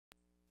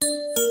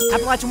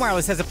Appalachian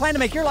Wireless has a plan to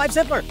make your life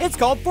simpler. It's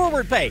called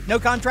Forward Pay. No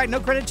contract, no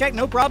credit check,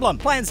 no problem.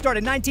 Plans start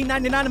at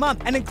 $19.99 a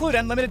month and include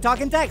unlimited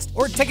talk and text,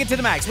 or take it to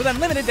the max with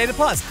unlimited data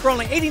plus for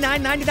only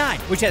 $89.99,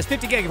 which has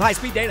 50 gig of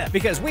high-speed data.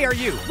 Because we are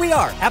you. We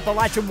are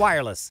Appalachian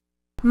Wireless.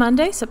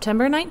 Monday,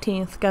 September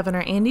 19th,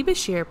 Governor Andy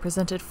Beshear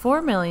presented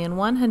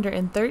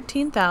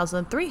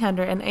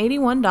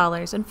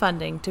 $4,113,381 in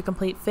funding to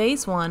complete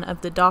Phase 1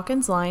 of the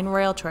Dawkins Line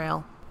Rail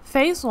Trail.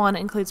 Phase 1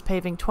 includes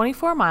paving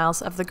 24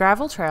 miles of the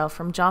gravel trail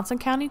from Johnson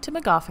County to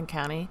Magoffin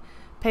County,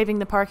 paving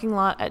the parking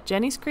lot at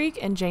Jenny's Creek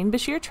and Jane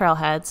Beshear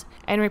trailheads,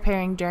 and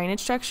repairing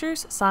drainage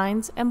structures,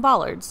 signs, and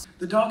bollards.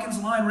 The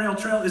Dawkins Line Rail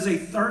Trail is a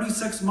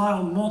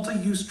 36-mile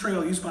multi-use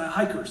trail used by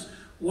hikers,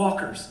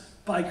 walkers,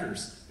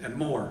 bikers, and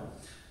more.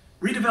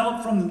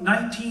 Redeveloped from the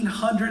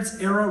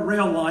 1900s era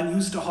rail line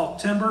used to haul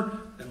timber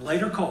and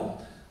later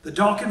coal, the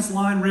Dawkins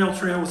Line Rail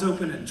Trail was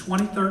opened in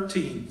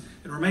 2013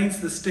 and remains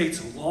the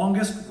state's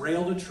longest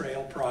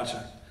rail-to-trail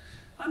project.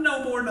 I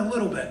know more than a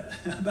little bit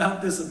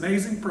about this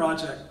amazing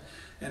project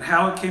and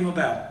how it came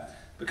about,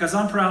 because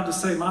I'm proud to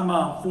say my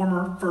mom,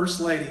 former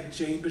First Lady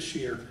Jane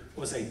Beshear,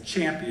 was a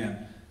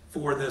champion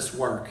for this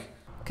work.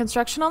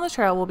 Construction on the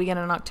trail will begin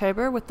in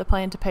October with the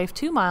plan to pave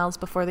 2 miles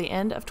before the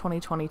end of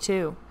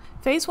 2022.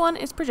 Phase 1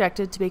 is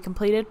projected to be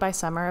completed by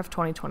summer of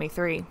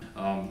 2023.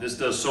 This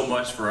does so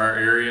much for our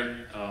area,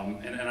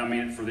 and I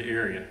mean it for the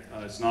area.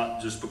 It's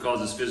not just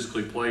because it's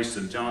physically placed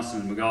in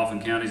Johnson and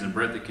Magoffin counties and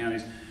Breathitt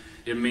counties.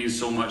 It means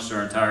so much to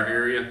our entire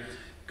area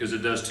because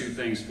it does two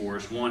things for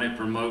us. One, it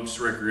promotes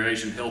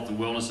recreation, health, and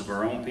wellness of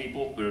our own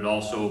people, but it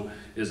also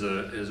is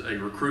a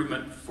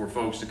recruitment for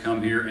folks to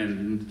come here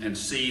and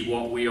see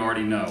what we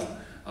already know.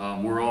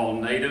 We're all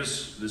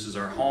natives. This is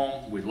our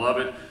home. We love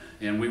it.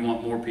 And we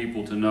want more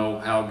people to know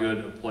how good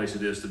a place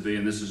it is to be,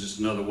 and this is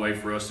just another way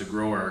for us to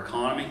grow our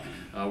economy.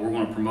 We're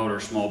going to promote our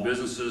small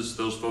businesses.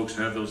 Those folks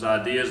who have those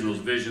ideas and those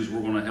visions,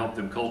 we're going to help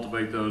them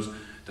cultivate those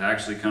to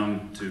actually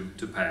come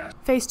to pass.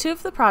 Phase 2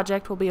 of the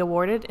project will be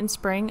awarded in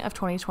spring of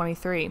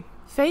 2023.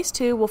 Phase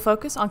 2 will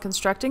focus on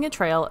constructing a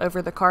trail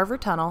over the Carver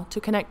Tunnel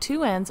to connect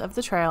 2 ends of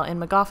the trail in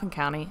Magoffin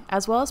County,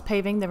 as well as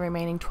paving the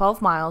remaining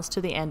 12 miles to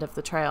the end of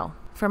the trail.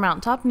 For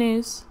Mountaintop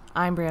News,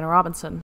 I'm Brianna Robinson.